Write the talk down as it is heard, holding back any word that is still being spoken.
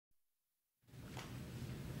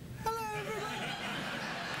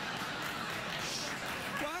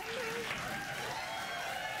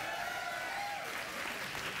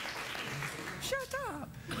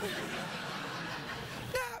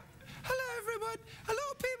Taiwan. A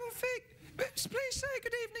lot of people think... Please say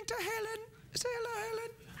good evening to Helen. Say hello,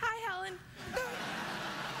 Helen. Hi, Helen. No.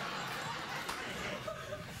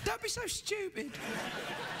 Don't be so stupid.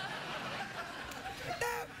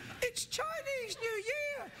 Now, it's Chinese New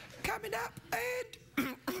Year coming up, and...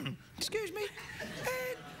 excuse me.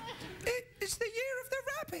 And it's the year of the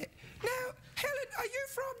rabbit. Now, Helen, are you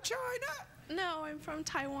from China? No, I'm from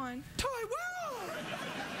Taiwan. Taiwan!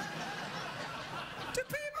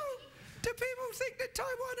 Do people think that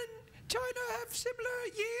Taiwan and China have similar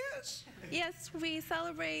years? Yes, we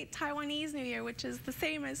celebrate Taiwanese New Year, which is the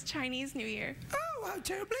same as Chinese New Year. Oh, how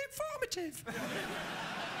terribly informative.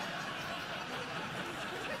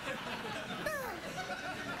 Now,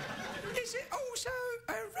 is it also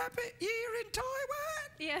a rabbit year in Taiwan?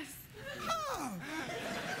 Yes. Oh.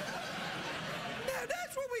 Now,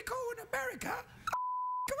 that's what we call in America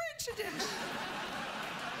coincidence.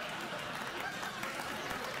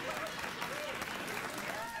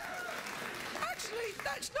 Actually,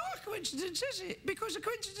 that's not a coincidence, is it? Because a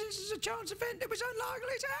coincidence is a chance event that was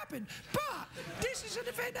unlikely to happen. But this is an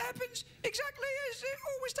event that happens exactly as it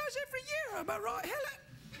always does every year. Am I right, Helen?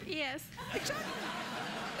 Yes. Exactly.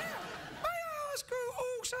 Now, may I ask you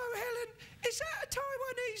also, Helen, is that a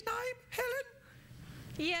Taiwanese name, Helen?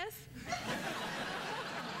 Yes.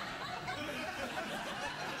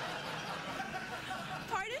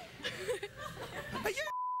 Pardon? Are you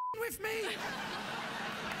with me?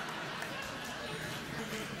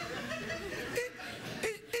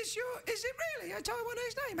 Is it really a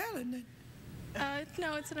Taiwanese name, Helen, then?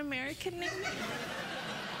 No, it's an American name.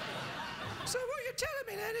 So what you're telling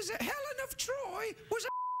me, then, is that Helen of Troy was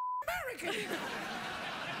American?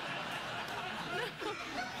 No.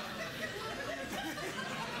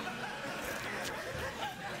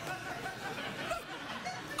 Look,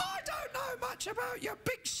 I don't know much about your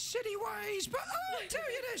big city ways, but I'll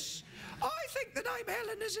tell you this. I think the name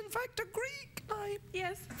Helen is, in fact, a Greek name.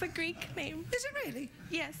 Yes, it's a Greek name. Is it really?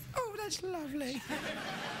 Yes. Oh, that's lovely.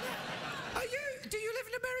 Do you live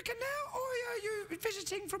in America now, or are you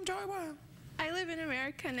visiting from Taiwan? I live in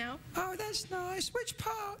America now. Oh, that's nice. Which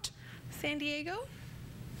part? San Diego?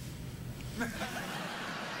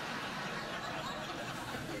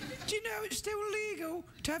 Do you know it's still legal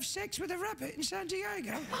to have sex with a rabbit in San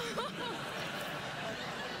Diego?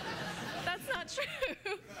 That's not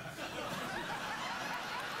true.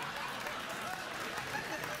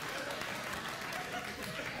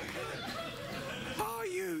 Are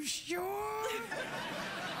you sure?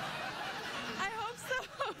 I hope so.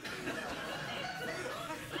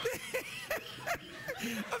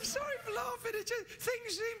 I'm sorry for laughing.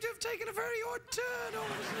 Things seem to have taken a very odd turn.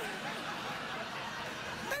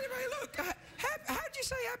 Anyway, look, how do you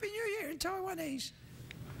say Happy New Year in Taiwanese?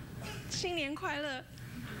 新年快乐.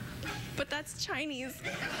 But that's Chinese.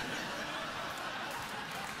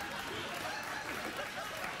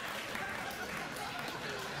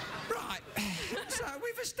 Right. So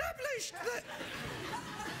we've established that.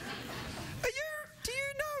 Do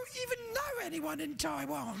you even know anyone in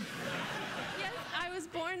Taiwan? Yes, I was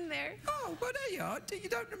born there. Oh, well, there you are. You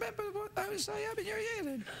don't remember what I was saying Happy New Year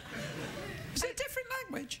then? Is it a different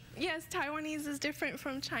language? Yes, Taiwanese is different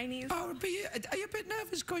from Chinese. Oh, are you a bit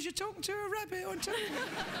nervous because you're talking to a rabbit on television?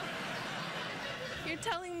 You're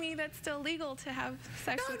telling me that's still legal to have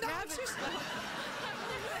sex with rabbits? Just... Let it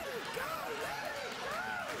go, let it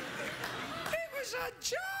go. It was a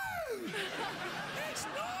joke. It's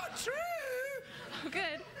not true. Oh,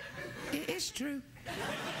 good. It is true.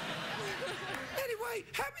 Anyway,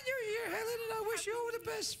 Happy New Year, Helen, and I wish you all the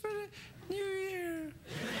best for the New Year.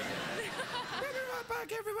 We'll be right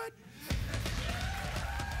back, everyone.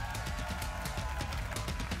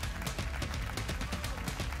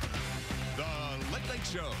 The Late Late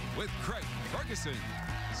Show with Craig Ferguson.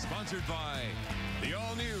 Sponsored by the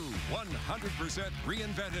all-new 100%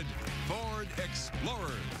 reinvented Ford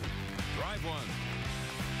Explorer. Drive one.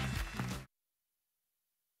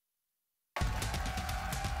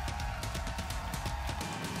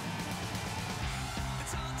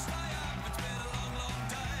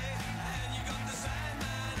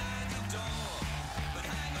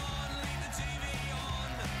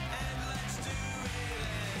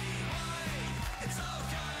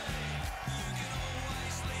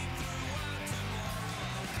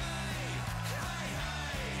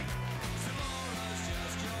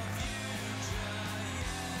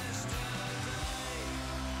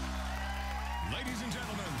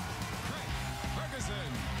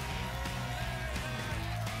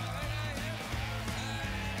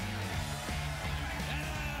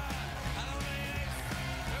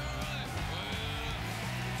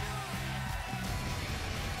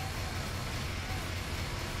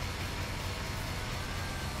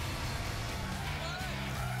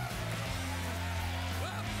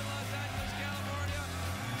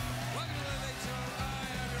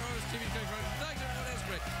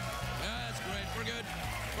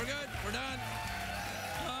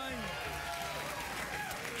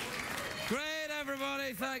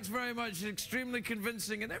 everybody. Thanks very much. Extremely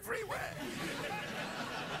convincing in every way.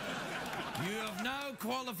 You have now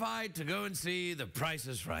qualified to go and see The Price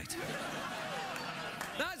is Right.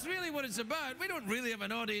 That's really what it's about. We don't really have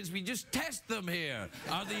an audience. We just test them here.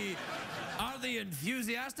 Are they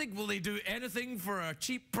enthusiastic? Will they do anything for a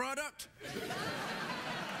cheap product?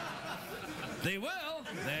 They will.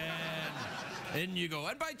 Then in you go.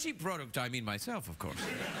 And by cheap product, I mean myself, of course.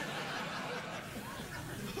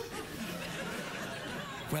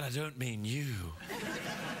 Well, I don't mean you.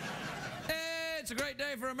 It's a great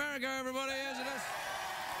day for America, everybody, as it is.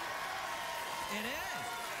 It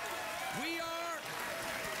is. We are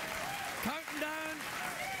counting down.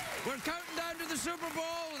 We're counting down to the Super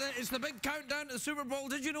Bowl. It's the big countdown to the Super Bowl.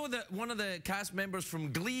 Did you know that one of the cast members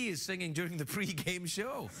from Glee is singing during the pre-game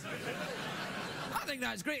show? I think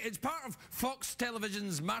that's great. It's part of Fox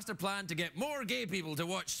Television's master plan to get more gay people to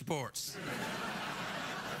watch sports.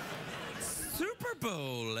 Super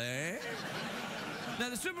Bowl, eh? Now,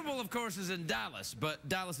 the Super Bowl, of course, is in Dallas, but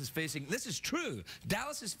Dallas is facing, this is true,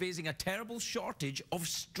 Dallas is facing a terrible shortage of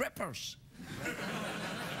strippers. What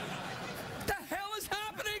the hell is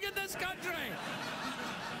happening in this country?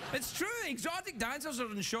 It's true, exotic dancers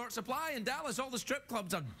are in short supply in Dallas. All the strip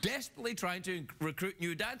clubs are desperately trying to recruit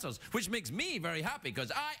new dancers, which makes me very happy,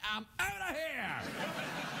 because I am out of here!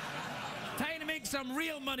 Time to make some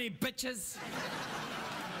real money, bitches!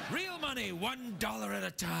 Real money, $1 at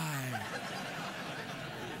a time.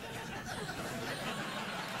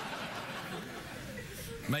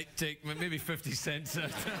 Might take maybe 50 cents.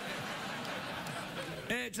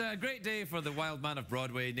 It's a great day for the wild man of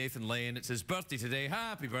Broadway, Nathan Lane. It's his birthday today.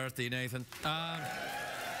 Happy birthday, Nathan.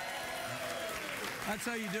 That's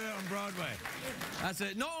how you do it on Broadway. That's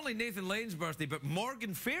it. Not only Nathan Lane's birthday, but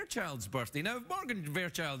Morgan Fairchild's birthday. Now, Morgan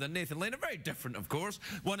Fairchild and Nathan Lane are very different, of course.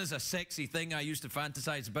 One is a sexy thing I used to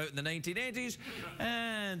fantasize about in the 1980s,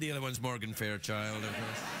 and the other one's Morgan Fairchild, of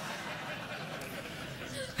course.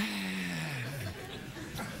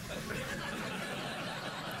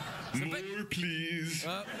 More, please.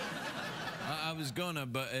 I was gonna,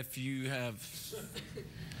 but if you have...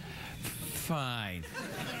 Fine.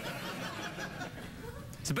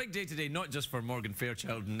 It's a big day today, not just for Morgan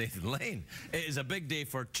Fairchild and Nathan Lane. It is a big day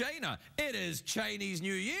for China. It is Chinese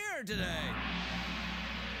New Year today.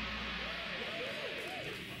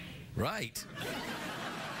 Right.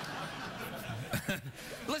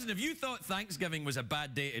 Listen, if you thought Thanksgiving was a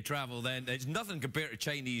bad day to travel, then it's nothing compared to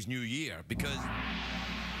Chinese New Year, because...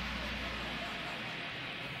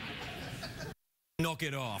 Knock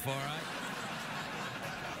it off, all right?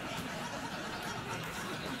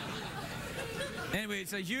 Anyway,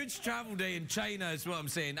 it's a huge travel day in China, is what I'm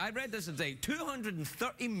saying. I read this today.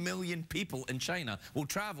 230 million people in China will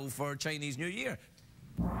travel for Chinese New Year.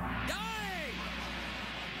 Die!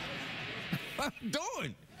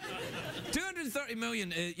 Don't! 230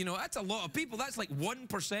 million, you know, that's a lot of people. That's like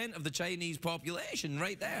 1% of the Chinese population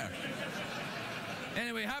right there.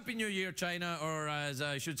 Anyway, Happy New Year, China, or as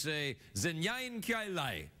I should say, Zinyan Kai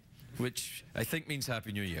Lai, which I think means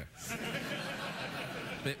Happy New Year.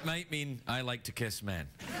 It might mean I like to kiss men.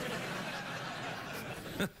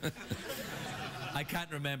 I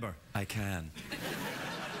can't remember. I can.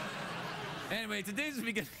 Anyway, today's the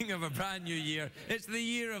beginning of a brand new year. It's the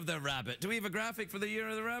year of the rabbit. Do we have a graphic for the year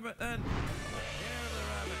of the rabbit then? Year of the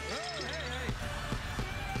rabbit. Oh, hey, hey.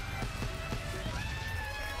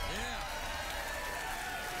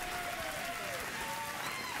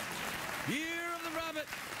 Yeah. Year of the rabbit.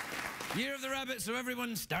 Year of the rabbit, so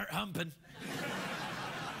everyone start humping.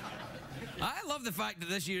 I love the fact that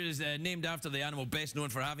this year is named after the animal best known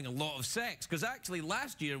for having a lot of sex, because actually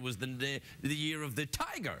last year was the year of the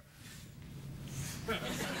tiger.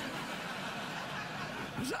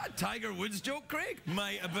 Was that a Tiger Woods joke, Craig?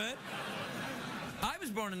 Might have been. I was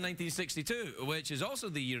born in 1962, which is also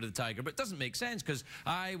the year of the tiger, but it doesn't make sense because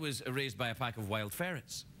I was raised by a pack of wild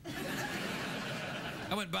ferrets.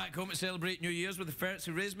 I went back home to celebrate New Year's with the ferrets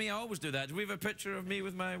who raised me. I always do that. Do we have a picture of me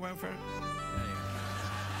with my wild ferret?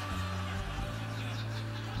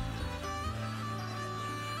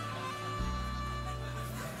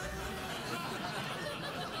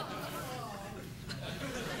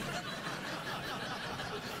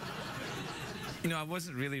 You know, I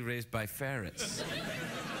wasn't really raised by ferrets.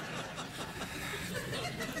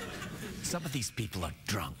 Some of these people are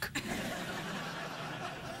drunk.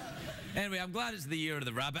 Anyway, I'm glad it's the year of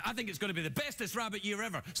the rabbit. I think it's going to be the bestest rabbit year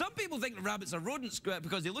ever. Some people think that rabbits are rodents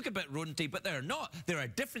because they look a bit rodenty, but they're not. They're a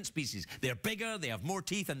different species. They're bigger, they have more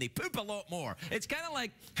teeth, and they poop a lot more. It's kind of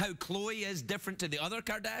like how Khloe is different to the other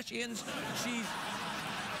Kardashians.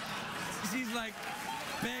 She's like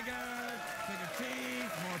bigger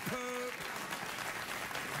teeth, more poop.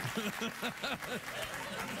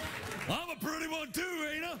 I'm a pretty one too,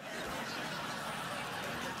 ain't I?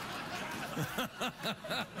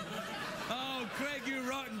 Oh, Craig, you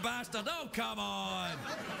rotten bastard. Oh, come on.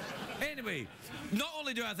 Anyway, not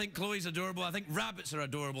only do I think Chloe's adorable, I think rabbits are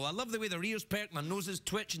adorable. I love the way their ears perk and their noses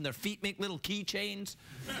twitch and their feet make little keychains.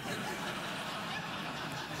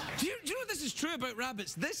 Do you know this is true about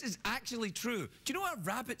rabbits? This is actually true. Do you know a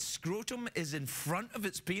rabbit's scrotum is in front of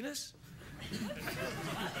its penis?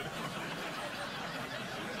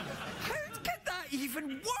 How can that even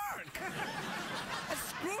work? A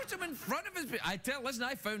scrotum in front of his penis. Listen,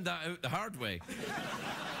 I found that out the hard way.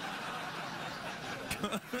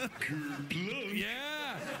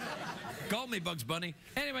 Yeah. Call me Bugs Bunny.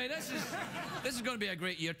 Anyway, this is going to be a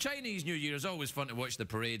great year. Chinese New Year is always fun to watch the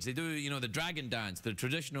parades. They do, you know, the dragon dance, the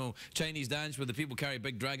traditional Chinese dance where the people carry a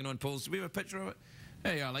big dragon on poles. Do we have a picture of it?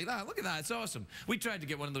 There you are, like that. Look at that. It's awesome. We tried to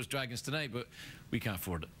get one of those dragons tonight, but we can't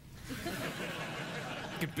afford it.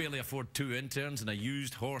 Could barely afford 2 interns and a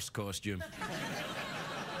used horse costume.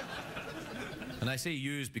 And I say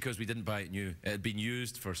used because we didn't buy it new. It had been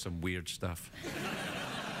used for some weird stuff.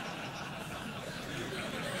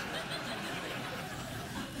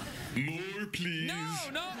 More, please. No,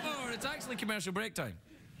 not more. It's actually commercial break time.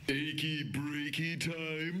 Achy breaky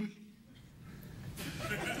time.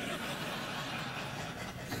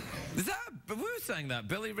 Is that... Who sang that?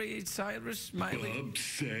 Billy Ray Cyrus? Smiley? Bob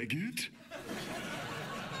Saget.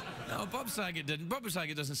 No, Bob Saget didn't. Bob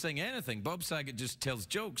Saget doesn't sing anything. Bob Saget just tells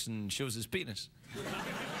jokes and shows his penis.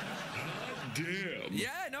 Damn.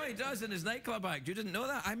 Yeah, no, he does in his nightclub act. You didn't know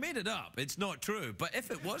that? I made it up. It's not true. But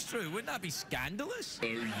if it was true, wouldn't that be scandalous? Are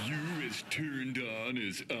you as turned on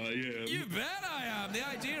as I am? You bet I am. The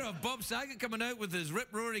idea of Bob Saget coming out with his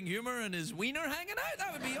rip-roaring humor and his wiener hanging out,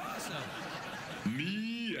 that would be awesome.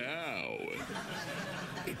 Meow.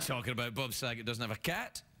 You're talking about Bob Saget doesn't have a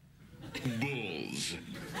cat? Bulls.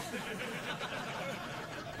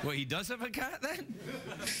 Well, he does have a cat then?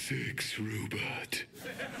 Sex robot.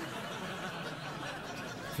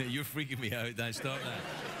 You're freaking me out. Now stop that.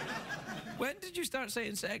 When did you start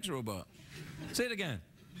saying sex robot? Say it again.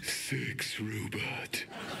 Sex robot.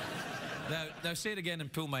 Now say it again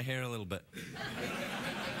and pull my hair a little bit.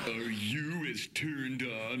 Are you as turned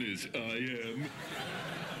on as I am?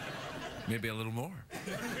 Maybe a little more.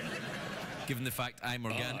 Given the fact I'm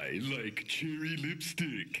organic. I like cherry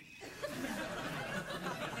lipstick.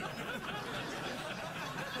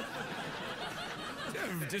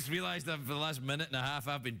 I've just realized that for the last minute and a half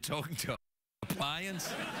I've been talking to appliance.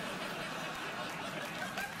 The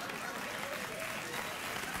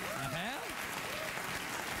hell?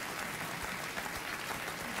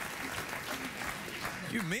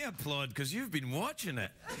 You may applaud because you've been watching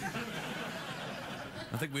it.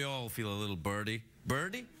 I think we all feel a little birdie.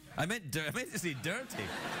 Birdie? I meant to say dirty.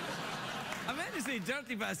 I meant to say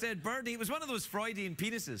dirty, but I said birdie. It was one of those Freudian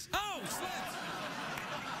penises. Oh, slips!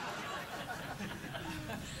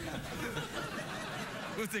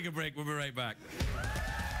 We'll take a break. We'll be right back.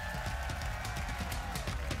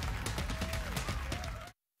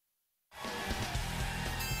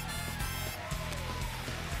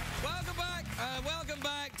 Welcome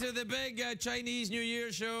back to the big Chinese New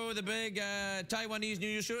Year show, the big Taiwanese New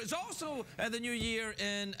Year show. It's also the New Year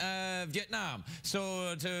in Vietnam.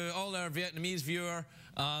 So to all our Vietnamese viewer,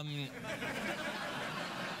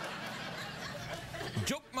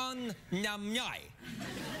 Chúc mừng năm nhảy.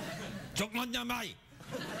 Chúc mừng năm nhảy.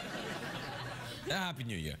 Happy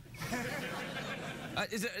New Year.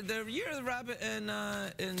 Is it the Year of the Rabbit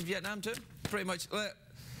in Vietnam too? Pretty much.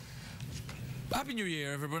 Happy New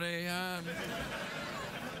Year, everybody.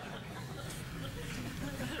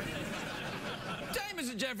 Time is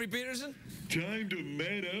it, Jeffrey Peterson? Time to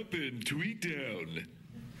man up and tweet down.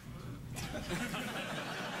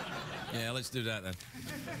 Yeah, let's do that then.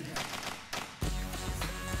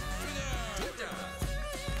 Twitter.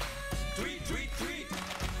 Tweet, tweet, tweet.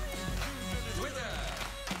 Twitter.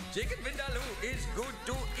 Chicken Vindaloo is good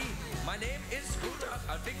to eat. My name is Scooter.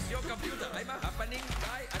 I'll fix your computer. I'm a happening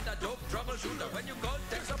guy and a dope troubleshooter. When you call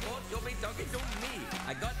tech support, you'll be talking to me.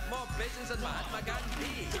 I got more patience than Mahatma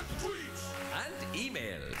Gandhi. And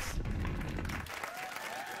emails.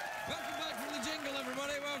 Welcome back from the jingle,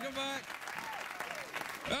 everybody. Welcome back.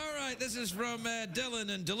 All right, this is from Dylan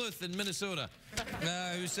in Duluth in Minnesota,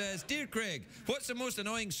 who says, Dear Craig, what's the most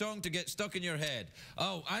annoying song to get stuck in your head?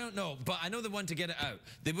 Oh, I don't know, but I know the one to get it out.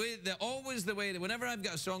 Whenever I've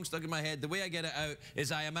got a song stuck in my head, the way I get it out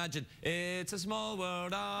is I imagine, it's a small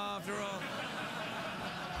world after all.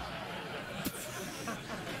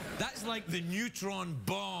 That's like the neutron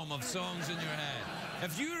bomb of songs in your head.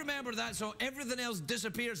 If you remember that song, everything else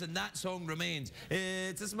disappears and that song remains.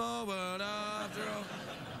 It's a small world after all.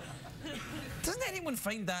 Doesn't anyone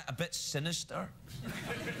find that a bit sinister?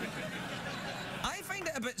 I find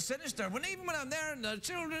it a bit sinister. Even when I'm there and the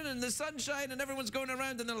children and the sunshine and everyone's going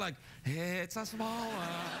around and they're like, it's a small world.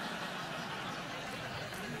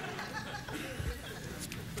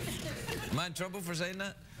 Am I in trouble for saying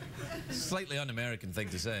that? Slightly un-American thing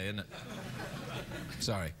to say, isn't it?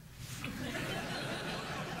 Sorry.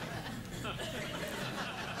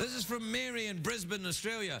 This is from Mary in Brisbane,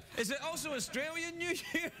 Australia. Is it also Australian New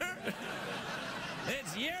Year?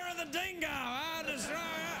 It's Year of the Dingo, huh,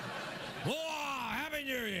 Australia? Whoa, Happy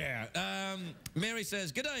New Year. Mary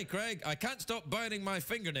says, "G'day, Craig. I can't stop biting my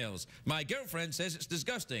fingernails. My girlfriend says it's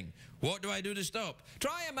disgusting. What do I do to stop?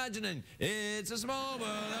 Try imagining it's a small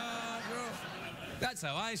world after all." That's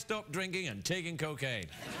how I stopped drinking and taking cocaine.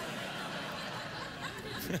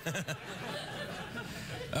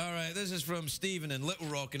 All right, this is from Stephen in Little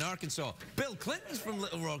Rock in Arkansas. Bill Clinton's from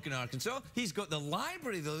Little Rock in Arkansas. He's got the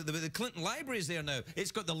library, the Clinton Library is there now.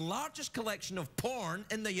 It's got the largest collection of porn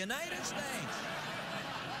in the United States.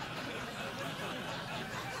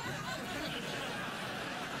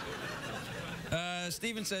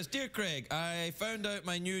 Stephen says, "Dear Craig, I found out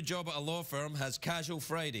my new job at a law firm has Casual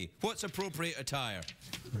Friday. What's appropriate attire?"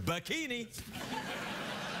 Bikini.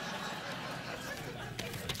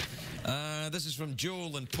 This is from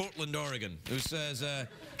Joel in Portland, Oregon, who says,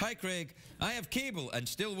 "Hi, Craig. I have cable and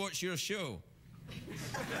still watch your show.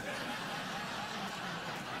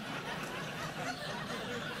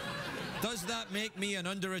 Does that make me an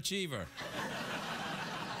underachiever?"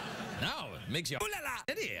 No, it makes you an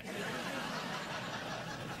idiot.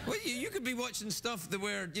 Well, you could be watching stuff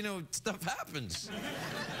where, you know, stuff happens.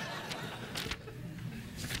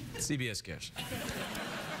 CBS cares.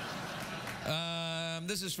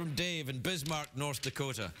 This is from Dave in Bismarck, North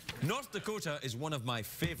Dakota. North Dakota is one of my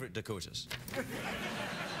favorite Dakotas.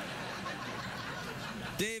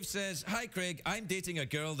 Dave says, "Hi, Craig. I'm dating a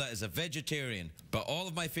girl that is a vegetarian, but all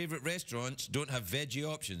of my favorite restaurants don't have veggie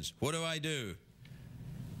options. What do I do?"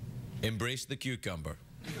 Embrace the cucumber.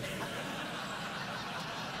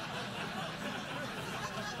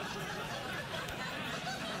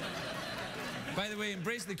 By the way,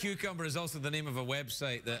 Embrace the Cucumber is also the name of a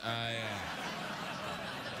website that I...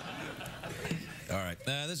 All right,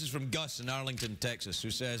 this is from Gus in Arlington, Texas,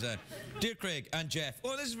 who says, "Dear Craig and Jeff."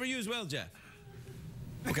 Oh, this is for you as well, Jeff.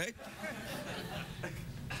 Okay.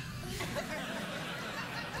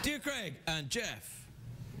 "Dear Craig and Jeff."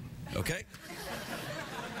 Okay.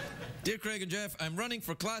 "Dear Craig and Jeff, I'm running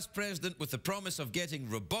for class president with the promise of getting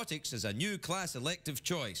robotics as a new class elective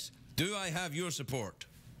choice. Do I have your support?"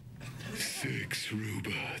 Sex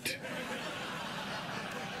robot.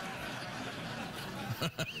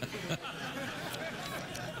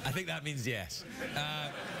 I think that means yes.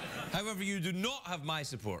 However, you do not have my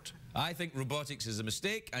support. I think robotics is a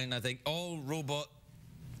mistake, and I think all robot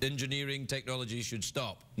engineering technology should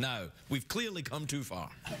stop. Now, we've clearly come too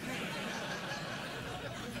far.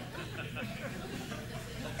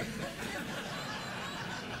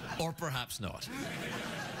 Or perhaps not.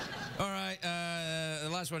 All right, the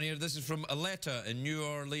last one here. This is from Aletta in New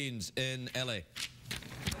Orleans in LA.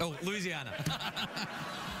 Oh, Louisiana.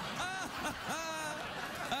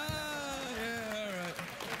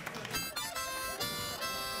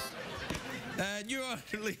 New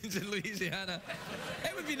Orleans in Louisiana.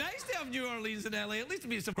 It would be nice to have New Orleans in LA. At least it'd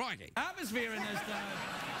be some crikey atmosphere in this town.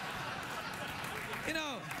 You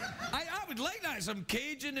know, I would like that. Some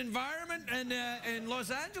Cajun environment in Los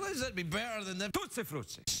Angeles. That'd be better than the Tootsie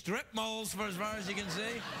Fruitsie strip malls for as far as you can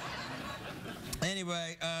see.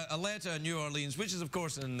 Anyway, Aletta in New Orleans, which is, of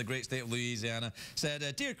course, in the great state of Louisiana,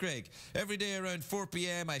 said, "Dear Craig, every day around 4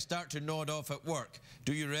 p.m. I start to nod off at work.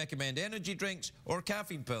 Do you recommend energy drinks or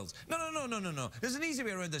caffeine pills?" No. There's an easy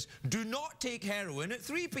way around this. Do not take heroin at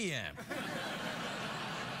 3 p.m.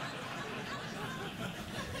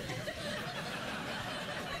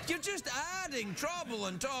 You're just adding trouble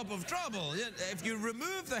on top of trouble. If you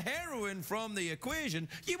remove the heroin from the equation,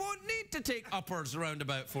 you won't need to take uppers around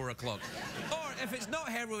about 4 o'clock. Or if it's not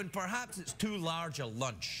heroin, perhaps it's too large a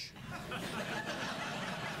lunch.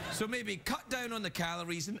 So maybe cut down on the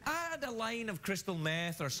calories and add a line of crystal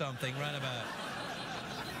meth or something right about.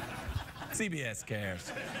 CBS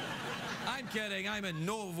cares. I'm kidding. I'm in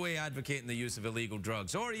no way advocating the use of illegal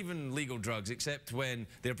drugs, or even legal drugs, except when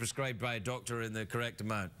they're prescribed by a doctor in the correct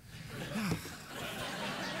amount.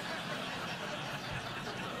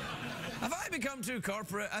 Have I become too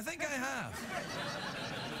corporate? I think I have.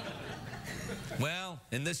 Well,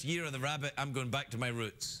 in this year of the rabbit, I'm going back to my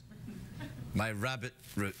roots. My rabbit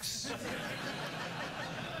roots.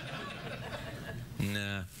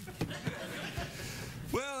 Nah.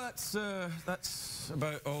 Well, that's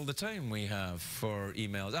about all the time we have for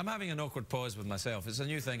emails. I'm having an awkward pause with myself. It's a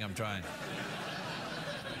new thing I'm trying.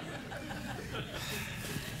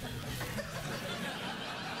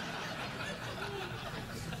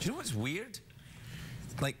 Do you know what's weird?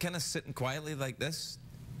 Like, kind of sitting quietly like this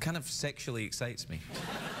kind of sexually excites me.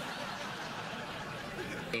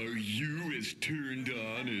 Are you as turned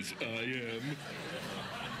on as I am?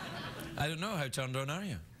 I don't know. How turned on are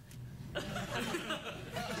you?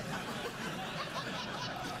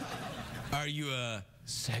 Are you a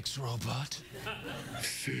sex robot?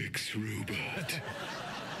 Sex robot.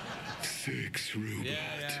 Sex robot.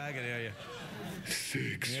 Yeah, I can hear you.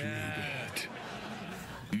 Sex robot.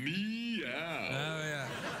 Meow. Oh, yeah.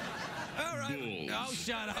 All right. Balls. Oh,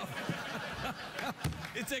 shut up.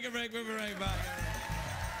 You take a break. We'll be right back.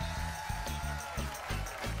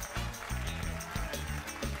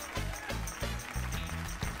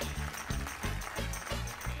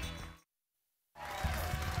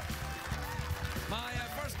 My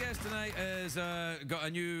first guest tonight has got a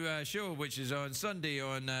new show, which is on Sunday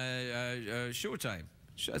on Showtime.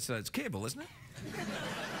 It's cable, isn't it?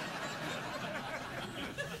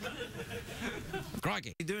 Crikey,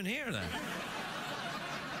 what are you doing here then?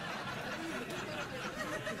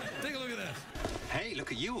 Take a look at this. Hey,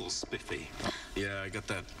 look at you all spiffy. Yeah, I got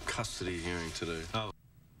that custody hearing today. Oh,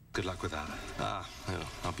 good luck with that. Yeah,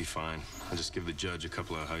 I'll be fine. I'll just give the judge a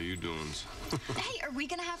couple of how you doings. Hey, are we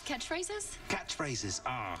gonna have catchphrases? Catchphrases?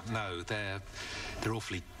 No, they're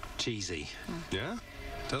awfully cheesy. Yeah?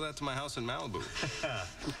 Tell that to my house in Malibu.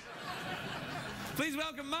 Please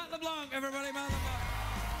welcome Matt Leblanc, everybody, Matt Leblanc.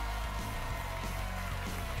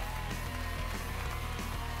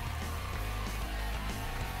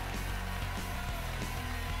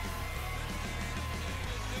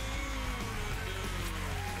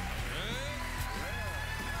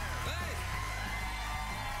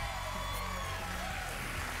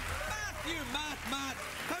 Matt,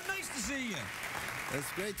 how nice to see you.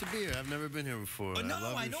 It's great to be here. I've never been here before. Oh, no, I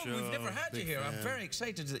love know. your show. We've never had you here. I'm very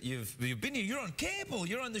excited that you've been here. You're on cable.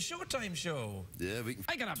 You're on the Showtime show. Yeah, we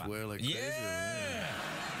can swear like crazy. Yeah.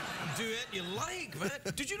 Do it you like, man.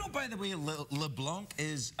 Did you know, by the way, Leblanc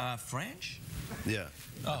is French? Yeah,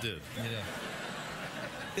 I did. Yeah.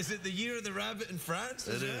 Is it the year of the rabbit in France?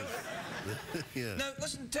 It is. Yeah. Now,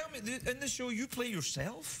 listen, tell me, in the show, you play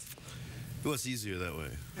yourself? Well, it's easier that way.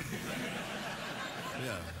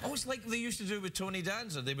 Yeah. Oh, it's like they used to do with Tony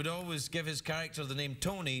Danza. They would always give his character the name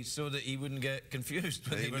Tony so that he wouldn't get confused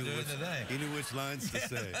when they were doing the thing. He knew which lines to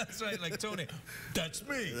say. That's right, like Tony. That's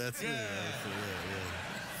me. That's me.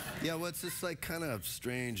 Yeah, well, it's this like kind of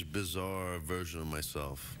strange, bizarre version of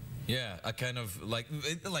myself. Yeah, I kind of like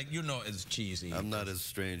you're not as cheesy. I'm not as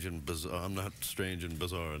strange and bizarre. I'm not strange and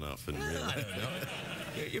bizarre enough in real life. I don't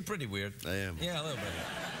know. You're pretty weird. I am. Yeah, a little bit.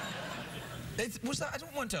 Was that? I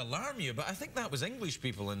don't want to alarm you, but I think that was English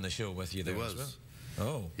people in the show with you there. It was. As well.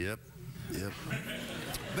 Oh. Yep.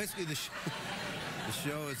 Basically, the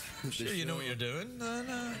show is. Sure, you know what you're doing.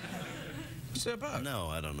 No. What's it about? No,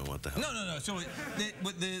 I don't know what the hell. No. So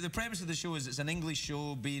the premise of the show is it's an English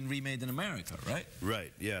show being remade in America, right?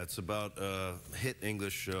 Right. Yeah, it's about a hit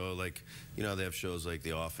English show. Like, you know, they have shows like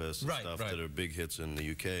The Office and stuff that are big hits in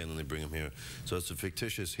the UK, and then they bring them here. So it's a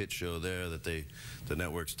fictitious hit show there that the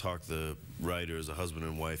networks talk the writers, a husband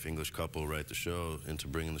and wife English couple, write the show into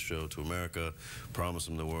bringing the show to America, promise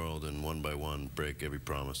them the world, and one by one break every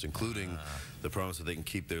promise, including the promise that they can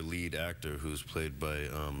keep their lead actor, who's played by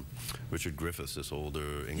Richard Griffiths, this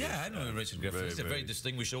older English. Yeah, I know Richard Griffiths. He's a very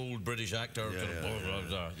distinguished old British actor.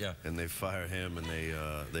 Yeah. And they fire him, and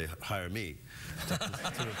they hire me to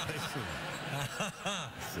replace him.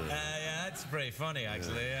 Yeah, that's pretty funny,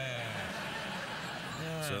 actually. Yeah.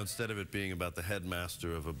 So instead of it being about the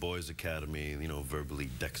headmaster of a boys' academy, you know, verbally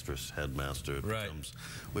dexterous headmaster, it becomes,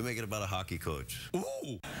 we make it about a hockey coach.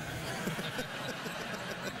 Ooh!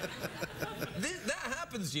 That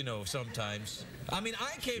happens, you know, sometimes. I mean,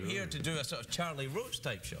 I came here to do a sort of Charlie Roach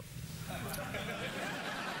type show.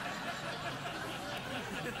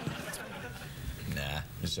 Nah,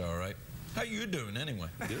 it's all right. How you doing, anyway?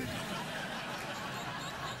 Good.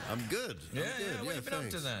 I'm good. Yeah, I'm good. What have you been up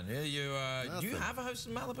to then? Yeah, do you have a house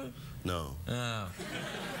in Malibu? No. Oh.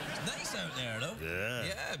 It's nice out there, though. Yeah.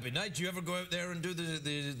 Yeah, it'd be nice. Do you ever go out there and do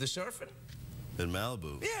the surfing? In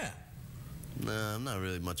Malibu? Yeah. Nah, I'm not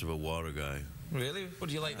really much of a water guy. Really? What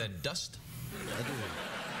do you like, that dust? I do.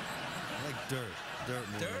 I like dirt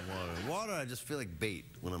more than water. Water, I just feel like bait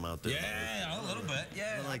when I'm out there. Yeah, a little bit.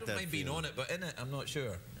 Yeah, I like don't that mind being on it, but in it, I'm not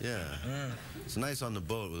sure. Yeah. It's nice on the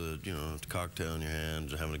boat with a cocktail in your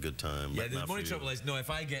hand, having a good time. Yeah, the only trouble is, no,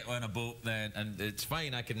 if I get on a boat, then, and it's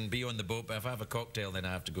fine, I can be on the boat, but if I have a cocktail, then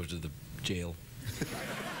I have to go to the jail.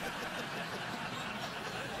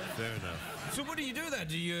 Fair enough. So what do you do then?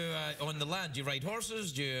 Do you, on the land, do you ride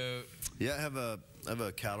horses? Do you... Yeah, I have a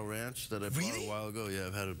cattle ranch that I bought a while ago. Yeah,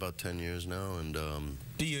 I've had it about 10 years now, and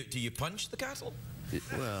Do you punch the cattle?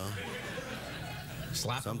 Well,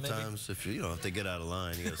 slap them, sometimes if if they get out of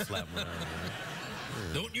line, you gotta slap them around.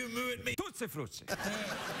 Yeah. Don't you moo at me. Tootsie fruitsie.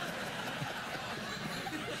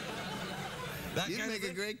 You'd make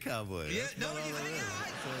a great cowboy. Yeah, no, you think?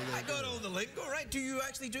 Yeah, I got all the lingo, right? Do you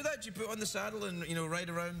actually do that? Do you put on the saddle and ride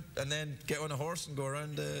around, and then get on a horse and go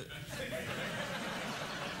around?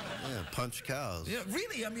 Yeah, punch cows. Yeah,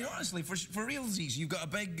 really. I mean, honestly, for realsies, you've got a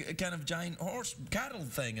big kind of giant horse cattle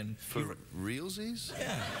thing, and for realsies?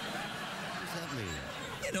 Yeah. What does that mean?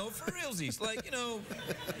 For realsies, like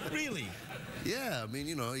really. Yeah, I mean,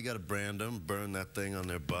 you got to brand them, burn that thing on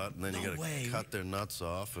their butt, and then you got to cut their nuts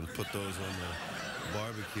off and put those on the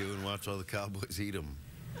barbecue and watch all the cowboys eat them.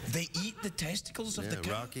 They eat the testicles of the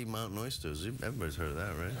cow? Rocky Mountain oysters. Everybody's heard of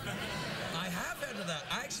that, right? I have heard of that.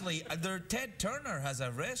 Actually, Ted Turner has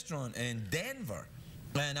a restaurant in Denver,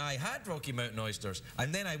 and I had Rocky Mountain oysters,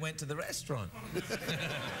 and then I went to the restaurant.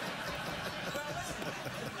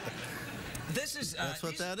 This is... That's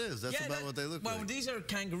what that is. That's about what they look like. Well, these are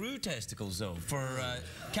kangaroo testicles, though. For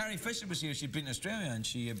Carrie Fisher was here. She'd been in Australia, and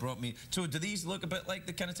she brought me... So do these look a bit like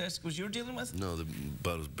the kind of testicles you're dealing with? No, they're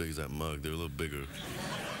about as big as that mug. They're a little bigger.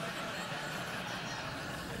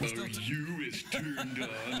 Are you as turned on as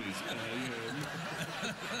I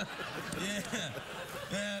am?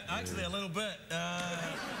 Yeah, actually a little bit.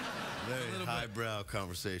 Very highbrow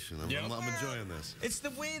conversation. I'm enjoying this. It's the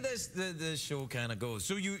way the show kind of goes.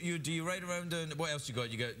 So do you ride around and what else you got?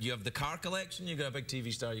 You have the car collection. You got a big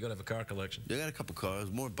TV star. You got to have a car collection. Yeah, I got a couple cars,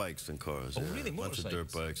 more bikes than cars. Oh, really? A bunch of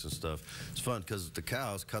dirt bikes and stuff. It's fun because the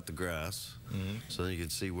cows cut the grass, so then you can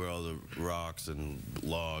see where all the rocks and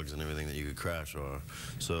logs and everything that you could crash are.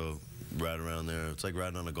 So ride around there. It's like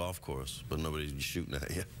riding on a golf course, but nobody's shooting at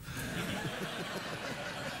you.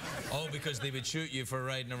 Oh, because they would shoot you for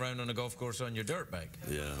riding around on a golf course on your dirt bike.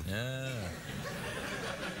 Yeah. Yeah.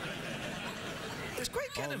 It's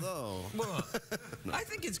quite kind of... Well, I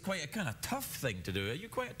think it's quite a kind of tough thing to do. Are you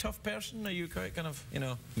quite a tough person? Are you quite kind of,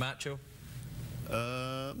 macho?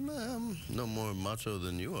 I'm no more macho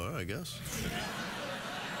than you are, I guess. Oh,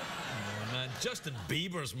 man, Justin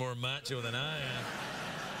Bieber's more macho than I am.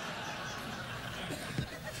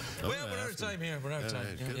 Well, we're out of time here. We're out of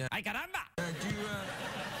time. Yeah. Ay, caramba! Do you...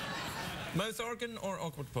 mouth organ or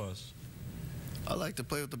awkward pause? I like to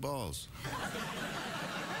play with the balls.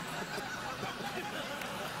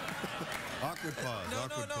 Awkward pause. No.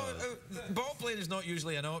 Ball playing is not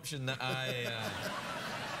usually an option that I.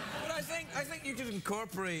 But I think you could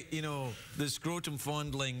incorporate, the scrotum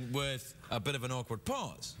fondling with a bit of an awkward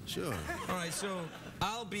pause. Sure. All right, so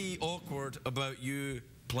I'll be awkward about you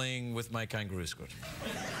playing with my kangaroo skirt.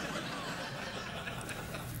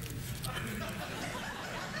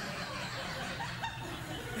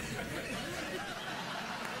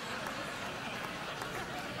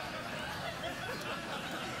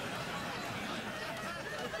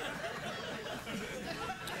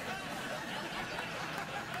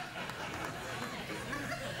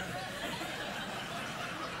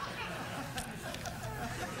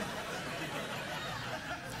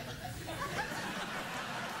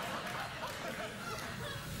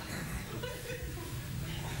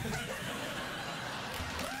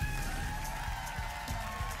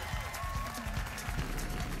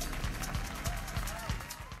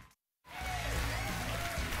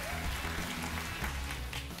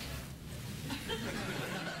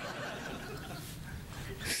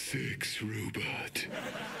 Sex robot.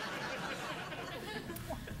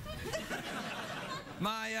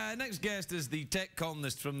 My next guest is the tech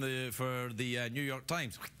columnist for the New York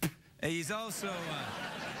Times. He's also...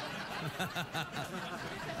 oh,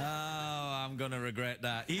 I'm going to regret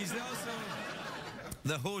that. He's also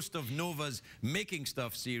the host of Nova's Making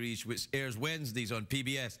Stuff series, which airs Wednesdays on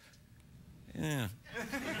PBS. Yeah.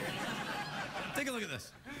 Take a look at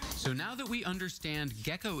this. So now that we understand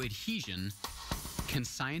gecko adhesion, can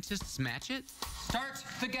scientists match it? Start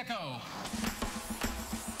the gecko.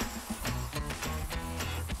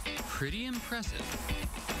 Pretty impressive.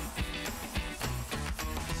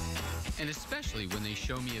 And especially when they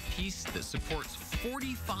show me a piece that supports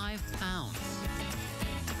 45 pounds.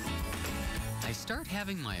 I start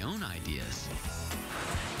having my own ideas.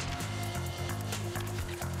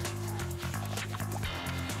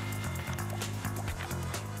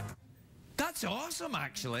 That's awesome,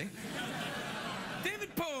 actually.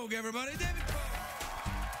 David Pogue, everybody. David Pogue.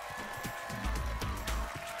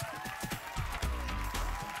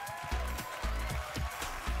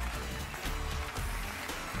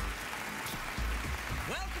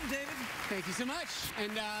 Welcome, David. Thank you so much,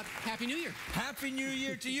 and Happy New Year. Happy New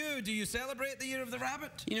Year to you. Do you celebrate the Year of the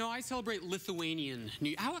Rabbit? You know, I celebrate Lithuanian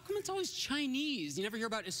New Year. How come it's always Chinese? You never hear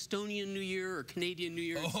about Estonian New Year or Canadian New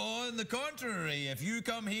Year? Oh, on the contrary. If you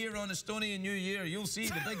come here on Estonian New Year, you'll see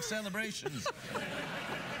the big celebrations.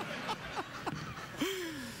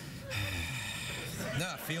 No,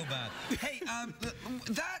 I feel bad. Hey,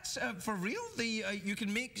 that's for real? You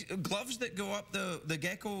can make gloves that go up the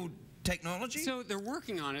gecko technology? So they're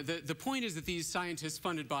working on it. The point is that these scientists,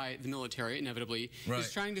 funded by the military, inevitably,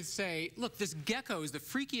 is trying to say, look, this gecko is the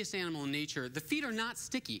freakiest animal in nature. The feet are not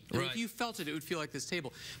sticky. Right. If you felt it, it would feel like this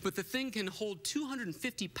table. But the thing can hold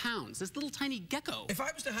 250 pounds. This little tiny gecko. If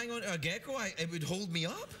I was to hang on to a gecko, it would hold me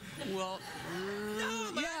up? Well,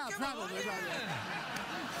 no, man, yeah, probably.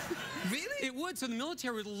 Really? It would. So the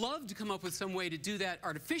military would love to come up with some way to do that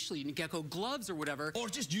artificially, in gecko gloves or whatever. Or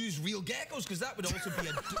just use real geckos, because that would also be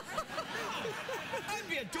that'd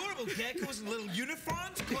be adorable. Geckos in little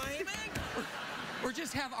uniforms climbing. Or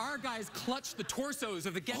just have our guys clutch the torsos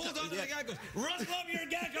of the geckos. Hold on to the geckos. Rustle up your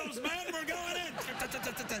geckos, man. We're going in.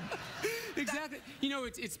 Exactly. You know,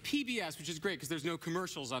 it's PBS, which is great because there's no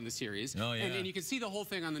commercials on the series. Oh, yeah. And you can see the whole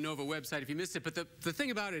thing on the Nova website if you missed it. But the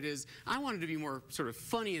thing about it is, I wanted to be more sort of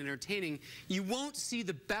funny and entertaining. You won't see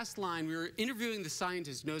the best line. We were interviewing the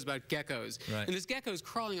scientist who knows about geckos. Right. And this gecko is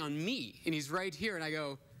crawling on me. And he's right here. And I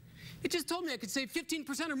go, it just told me I could save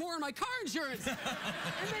 15% or more on my car insurance. And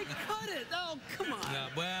they cut it. Oh, come on. Yeah,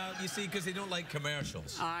 well, you see, because they don't like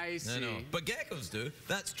commercials. I see. No. But geckos do.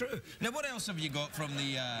 That's true. Now, what else have you got from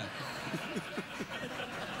the...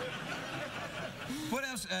 What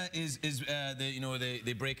else is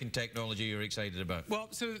the breaking technology you're excited about? Well,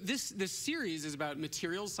 so this series is about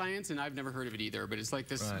materials science, and I've never heard of it either, but it's like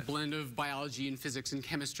this blend of biology and physics and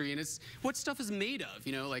chemistry, and it's what stuff is made of.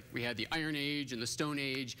 You know, like we had the Iron Age and the Stone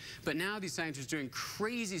Age, but now these scientists are doing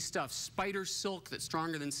crazy stuff. Spider silk that's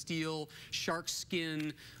stronger than steel, shark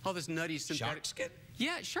skin, all this nutty synthetic... Shark skin?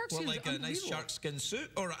 Yeah, shark skin. Well, like a nice shark skin suit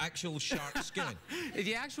or actual shark skin?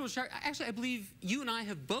 The actual shark... Actually, I believe you and I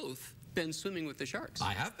have both been swimming with the sharks.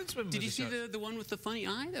 I have been swimming with the sharks. Did you see the one with the funny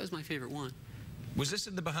eye? That was my favorite one. Was this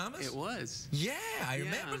in the Bahamas? It was. Yeah, I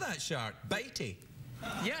remember that shark. Bitey.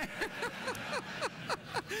 Yeah.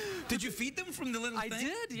 Did you feed them from the little thing? I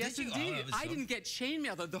did, yes indeed. I didn't get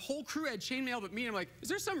chainmail. The whole crew had chainmail but me. I'm like, is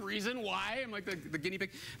there some reason why? I'm like the guinea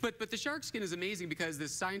pig. But the shark skin is amazing because the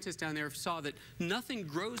scientist down there saw that nothing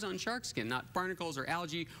grows on shark skin, not barnacles or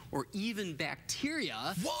algae or even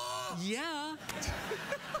bacteria. What? Yeah.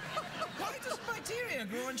 Why does bacteria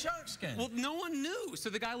grow on shark skin? Well, no one knew. So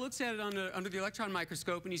the guy looks at it under the electron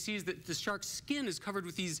microscope and he sees that the shark's skin is covered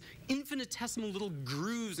with these infinitesimal little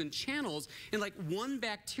grooves and channels, and like one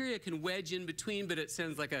bacteria can wedge in between, but it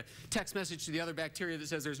sends like a text message to the other bacteria that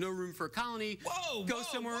says there's no room for a colony. Whoa, go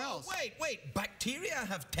somewhere else. Wait, bacteria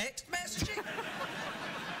have text messaging?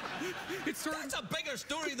 That's a bigger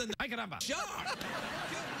story than the shark.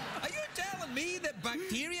 Are you telling me that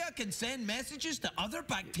bacteria can send messages to other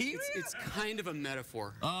bacteria? It's kind of a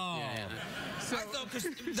metaphor. Oh. Yeah. So, I thought, because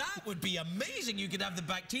that would be amazing. You could have the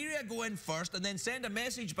bacteria go in first and then send a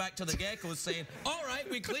message back to the geckos saying, all right,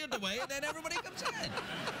 we cleared the way, and then everybody comes in.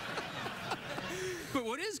 But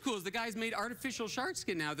what is cool is the guys made artificial shark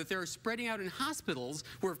skin now that they're spreading out in hospitals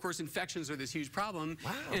where, of course, infections are this huge problem.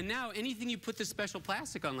 Wow. And now anything you put this special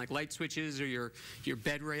plastic on, like light switches or your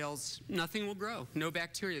bed rails, nothing will grow. No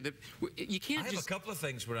bacteria. You can't I have a couple of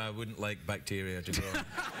things where I wouldn't like bacteria to grow.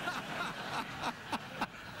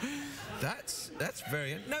 That's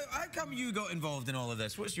very... Now, how come you got involved in all of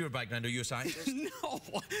this? What's your background? Are you a scientist? No,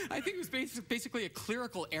 I think it was basically a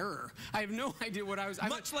clerical error. I have no idea what I was...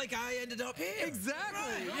 Much like I ended up here.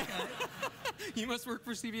 Exactly. Right, okay. You must work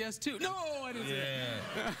for CBS too. No, I didn't say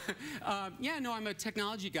that. Yeah, no, I'm a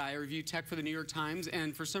technology guy. I review tech for the New York Times,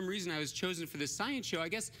 and for some reason I was chosen for this science show. I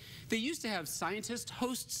guess they used to have scientist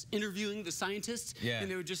hosts interviewing the scientists, and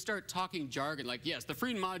they would just start talking jargon like, yes, the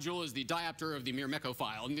Freed module is the diopter of the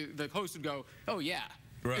Myrmecophile. And the host would go, oh, yeah.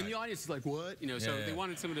 Right. And the audience is like, what? You know, so they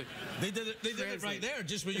wanted someone to... They did it right there,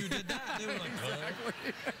 just when you did that. They were like,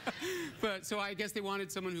 exactly. But, so I guess they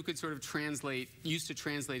wanted someone who could sort of translate, used to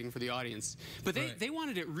translating for the audience. But they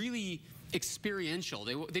wanted it really experiential.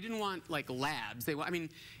 They didn't want like labs. I mean,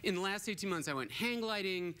 in the last 18 months, I went hang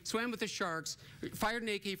gliding, swam with the sharks, fired an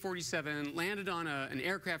AK-47, landed on an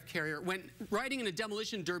aircraft carrier, went riding in a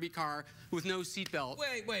demolition derby car with no seatbelt.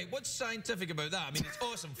 Wait, what's scientific about that? I mean, it's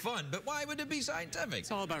awesome fun, but why would it be scientific?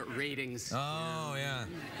 It's all about ratings. Oh, yeah.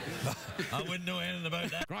 I wouldn't know anything about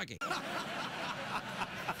that. Crikey.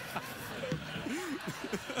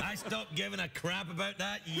 I stopped giving a crap about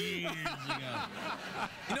that years ago.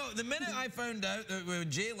 You know, the minute I found out that when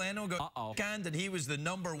Jay Leno got canned and he was the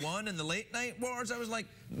 #1 in the late night wars, I was like,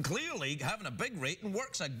 clearly having a big rating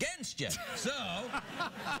works against you. So,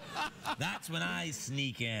 that's when I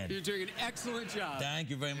sneak in. You're doing an excellent job. Thank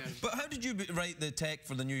you very much. But how did you write the tech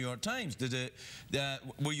for the New York Times?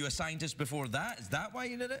 Were you a scientist before that? Is that why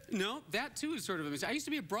you did it? No, that too is sort of a mistake. I used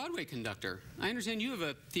to be a Broadway conductor. I understand you have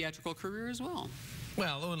a theatrical career as well.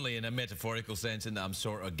 Well, only in a metaphorical sense in that I'm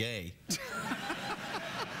sort of gay.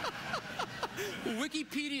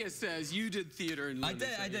 Wikipedia says you did theater in London.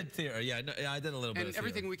 I did theater, yeah. I did a little bit of theater. And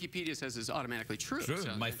everything Wikipedia says is automatically true. True.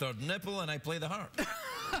 So My third nipple and I play the harp.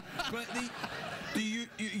 But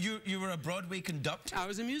you were a Broadway conductor? I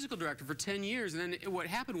was a musical director for 10 years, and then what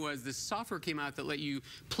happened was this software came out that let you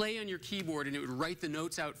play on your keyboard and it would write the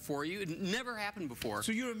notes out for you. It never happened before.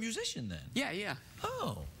 So you're a musician then? Yeah.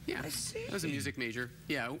 Oh, yeah. I see. I was a music major.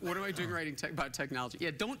 Yeah, what am I doing writing about technology?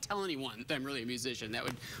 Yeah, don't tell anyone that I'm really a musician. That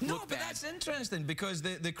would look bad. But that's interesting because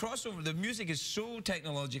the crossover, the music is so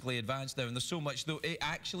technologically advanced now and there's so much, though it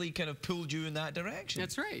actually kind of pulled you in that direction.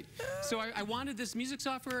 That's right. So I wanted this music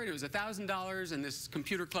software and it was $1,000 and this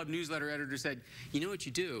computer club newsletter editor said, you know what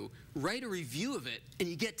you do? Write a review of it and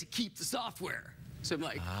you get to keep the software. So I'm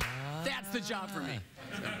like, that's the job for me.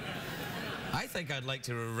 So. I think I'd like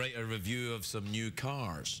to write a review of some new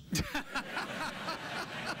cars. Could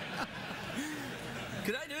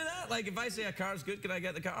I do that? Like, if I say a car's good, can I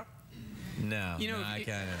get the car? No, you know, I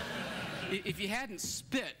can't. If you hadn't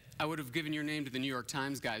spit, I would have given your name to the New York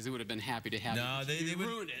Times guys. They would have been happy to have you. They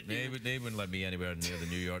ruined it. They wouldn't let me anywhere near the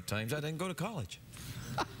New York Times. I didn't go to college.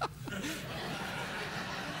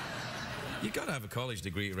 You gotta have a college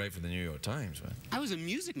degree to write for the New York Times, man. I was a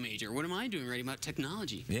music major. What am I doing writing about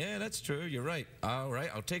technology? Yeah, that's true. You're right. All right,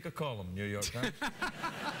 I'll take a column, New York Times.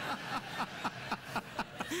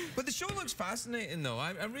 But the show looks fascinating, though.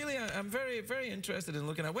 I'm very, very interested in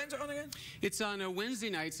looking at. When's it on again? It's on Wednesday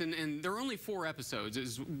nights, and there are only 4 episodes.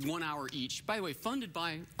 It's 1 hour each. By the way, funded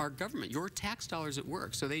by our government. Your tax dollars at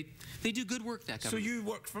work. So they do good work, that government. So you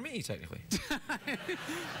work for me, technically.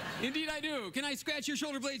 Indeed I do. Can I scratch your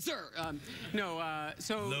shoulder blade, sir?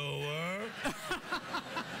 So... Lower.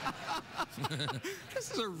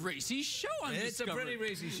 This is a racy show, I'm It's discovering. a pretty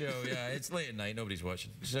racy show, yeah. It's late at night. Nobody's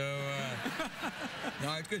watching. So,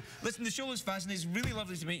 no, it's good. Listen, the show is fascinating. It's really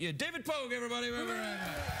lovely to meet you. David Pogue, everybody.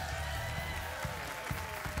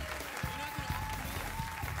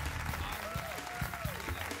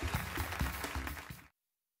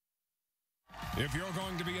 If you're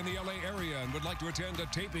going to be in the LA area and would like to attend a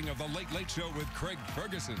taping of The Late Late Show with Craig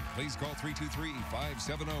Ferguson, please call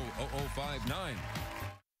 323-570-0059.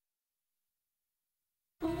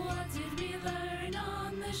 What did we learn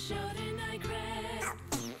on the show tonight, Craig?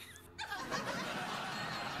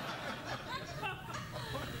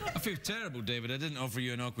 I feel terrible, David. I didn't offer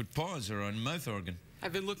you an awkward pause or a mouth organ.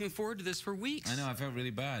 I've been looking forward to this for weeks. I know, I felt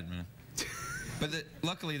really bad, man. But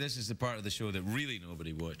luckily, this is the part of the show that really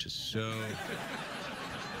nobody watches. So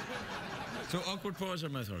awkward pause or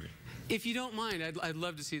mouth organ? If you don't mind, I'd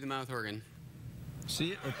love to see the mouth organ.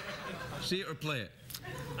 See it or play it?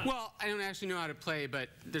 Well, I don't actually know how to play, but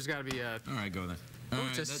there's got to be a... All right, go then. Oh,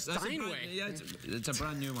 it's a Steinway. Yeah, it's a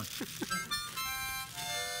brand new one.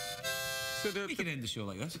 So we can end the show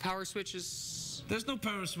like this. The power switch is... There's no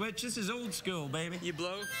power switch. This is old school, baby. You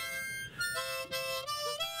blow?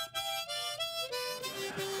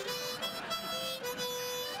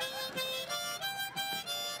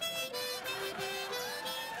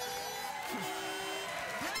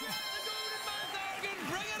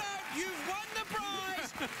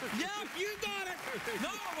 Yep, you got it. No,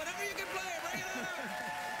 whatever you can play, bring it out.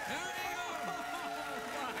 There you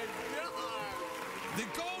go. The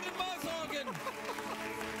golden mouth organ,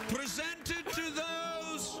 presented to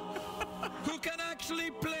those who can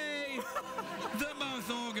actually play the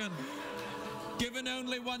mouth organ. Given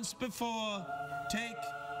only once before, take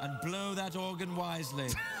and blow that organ wisely.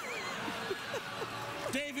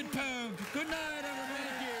 David Pogue, good night, everyone.